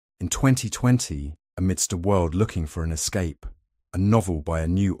In 2020, amidst a world looking for an escape, a novel by a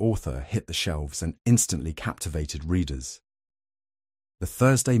new author hit the shelves and instantly captivated readers. The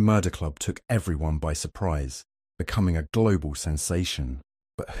Thursday Murder Club took everyone by surprise, becoming a global sensation.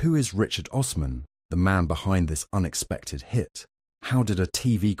 But who is Richard Osman, the man behind this unexpected hit? How did a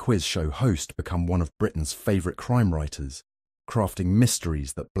TV quiz show host become one of Britain's favourite crime writers, crafting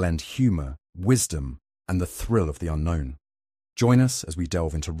mysteries that blend humour, wisdom, and the thrill of the unknown? Join us as we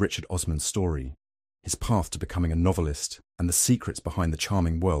delve into Richard Osman's story, his path to becoming a novelist, and the secrets behind the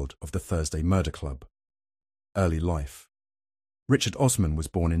charming world of the Thursday Murder Club. Early life. Richard Osman was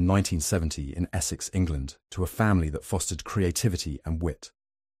born in 1970 in Essex, England, to a family that fostered creativity and wit.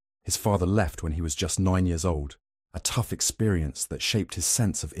 His father left when he was just 9 years old, a tough experience that shaped his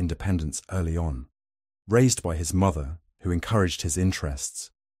sense of independence early on. Raised by his mother, who encouraged his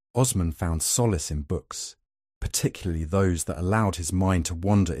interests, Osman found solace in books, particularly those that allowed his mind to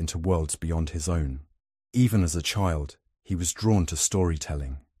wander into worlds beyond his own. Even as a child, he was drawn to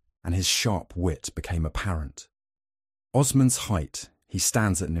storytelling, and his sharp wit became apparent. Osman's height, he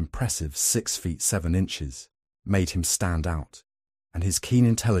stands at an impressive 6 feet 7 inches, made him stand out, and his keen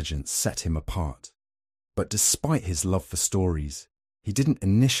intelligence set him apart. But despite his love for stories, he didn't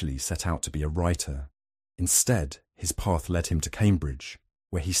initially set out to be a writer. Instead, his path led him to Cambridge,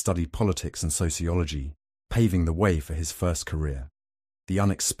 where he studied politics and sociology, paving the way for his first career, the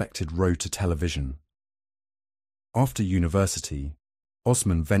unexpected road to television. After university,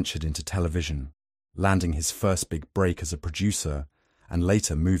 Osman ventured into television, landing his first big break as a producer and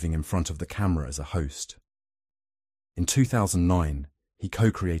later moving in front of the camera as a host. In 2009, he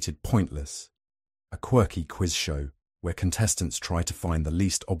co-created Pointless, a quirky quiz show where contestants try to find the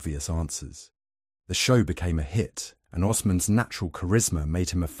least obvious answers. The show became a hit, and Osman's natural charisma made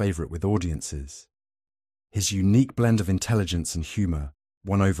him a favourite with audiences. His unique blend of intelligence and humour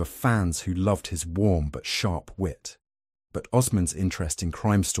won over fans who loved his warm but sharp wit. But Osman's interest in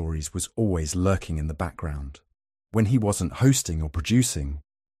crime stories was always lurking in the background. When he wasn't hosting or producing,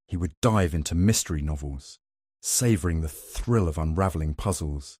 he would dive into mystery novels, savouring the thrill of unravelling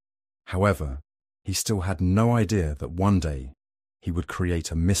puzzles. However, he still had no idea that one day he would create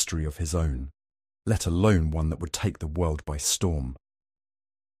a mystery of his own, let alone one that would take the world by storm.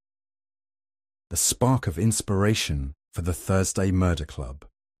 The spark of inspiration for the Thursday Murder Club.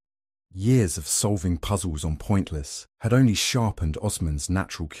 Years of solving puzzles on Pointless had only sharpened Osman's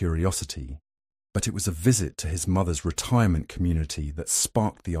natural curiosity, but it was a visit to his mother's retirement community that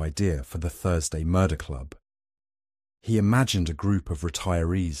sparked the idea for the Thursday Murder Club. He imagined a group of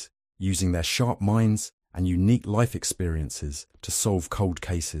retirees using their sharp minds and unique life experiences to solve cold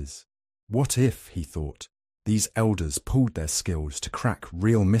cases. What if, he thought, these elders pooled their skills to crack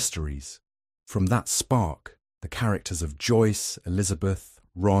real mysteries? From that spark, the characters of Joyce, Elizabeth,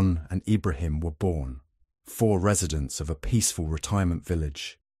 Ron, and Ibrahim were born, 4 residents of a peaceful retirement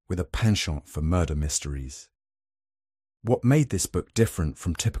village with a penchant for murder mysteries. What made this book different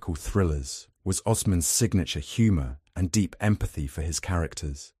from typical thrillers was Osman's signature humour and deep empathy for his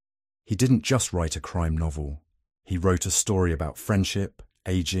characters. He didn't just write a crime novel. He wrote a story about friendship,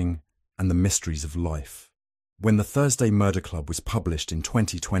 ageing, and the mysteries of life. When the Thursday Murder Club was published in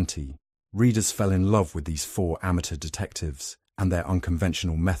 2020, readers fell in love with these 4 amateur detectives and their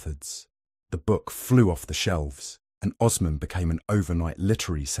unconventional methods. The book flew off the shelves, and Osman became an overnight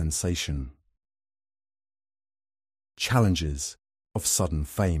literary sensation. Challenges of sudden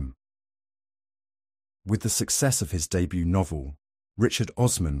fame. With the success of his debut novel, Richard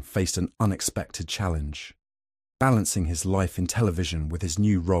Osman faced an unexpected challenge, balancing his life in television with his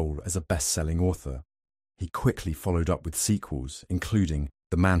new role as a best-selling author. He quickly followed up with sequels, including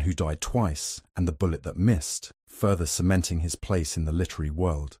The Man Who Died Twice and The Bullet That Missed, further cementing his place in the literary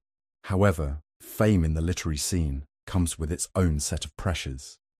world. However, fame in the literary scene comes with its own set of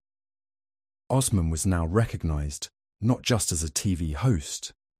pressures. Osman was now recognised not just as a TV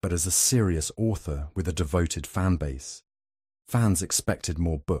host, but as a serious author with a devoted fan base. Fans expected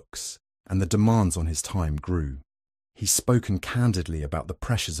more books, and the demands on his time grew. He's spoken candidly about the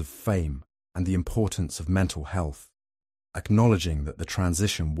pressures of fame and the importance of mental health, acknowledging that the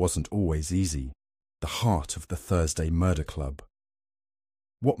transition wasn't always easy. The heart of the Thursday Murder Club.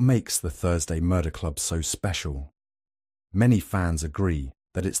 What makes the Thursday Murder Club so special? Many fans agree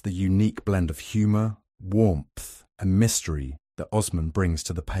that it's the unique blend of humour, warmth, and mystery that Osman brings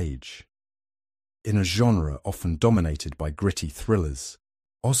to the page. In a genre often dominated by gritty thrillers,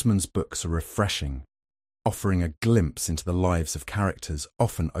 Osman's books are refreshing, offering a glimpse into the lives of characters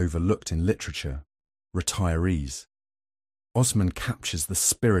often overlooked in literature, retirees. Osman captures the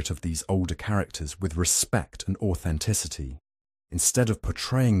spirit of these older characters with respect and authenticity. Instead of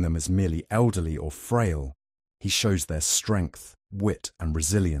portraying them as merely elderly or frail, he shows their strength, wit, and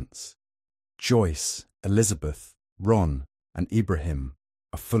resilience. Joyce, Elizabeth, Ron, and Ibrahim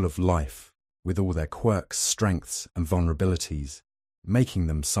are full of life, with all their quirks, strengths, and vulnerabilities, making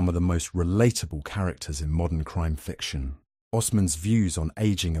them some of the most relatable characters in modern crime fiction. Osman's views on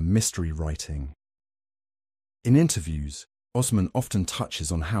aging and mystery writing. In interviews, Osman often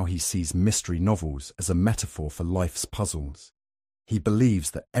touches on how he sees mystery novels as a metaphor for life's puzzles. He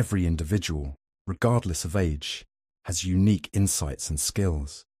believes that every individual, regardless of age, has unique insights and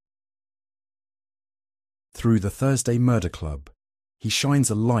skills. Through the Thursday Murder Club, he shines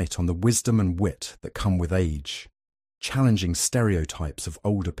a light on the wisdom and wit that come with age, challenging stereotypes of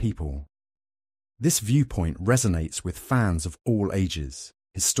older people. This viewpoint resonates with fans of all ages.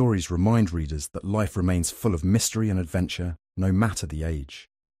 His stories remind readers that life remains full of mystery and adventure, no matter the age.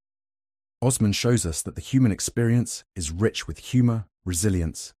 Osman shows us that the human experience is rich with humour,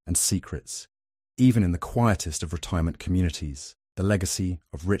 resilience, and secrets, even in the quietest of retirement communities. The legacy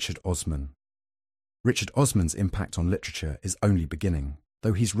of Richard Osman. Richard Osman's impact on literature is only beginning.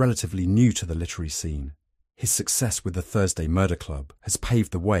 Though he's relatively new to the literary scene, his success with the Thursday Murder Club has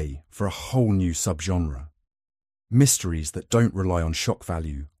paved the way for a whole new subgenre. Mysteries that don't rely on shock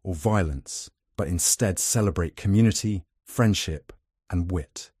value or violence, but instead celebrate community, friendship, and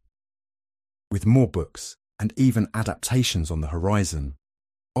wit. With more books and even adaptations on the horizon,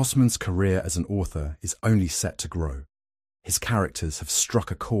 Osman's career as an author is only set to grow. His characters have struck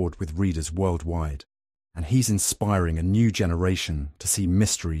a chord with readers worldwide, and he's inspiring a new generation to see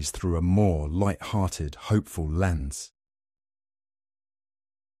mysteries through a more light-hearted, hopeful lens.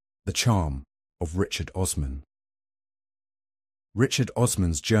 The charm of Richard Osman. Richard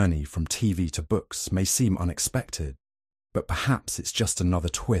Osman's journey from TV to books may seem unexpected, but perhaps it's just another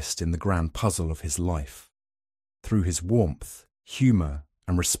twist in the grand puzzle of his life. Through his warmth, humour,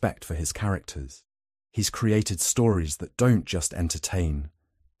 and respect for his characters, he's created stories that don't just entertain,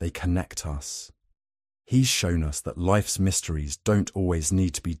 they connect us. He's shown us that life's mysteries don't always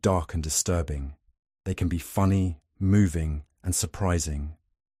need to be dark and disturbing. They can be funny, moving, and surprising.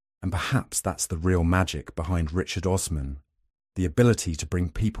 And perhaps that's the real magic behind Richard Osman, the ability to bring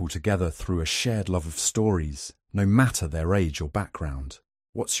people together through a shared love of stories, no matter their age or background.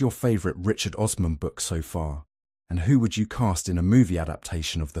 What's your favourite Richard Osman book so far? And who would you cast in a movie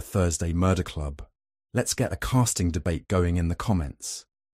adaptation of the Thursday Murder Club? Let's get a casting debate going in the comments.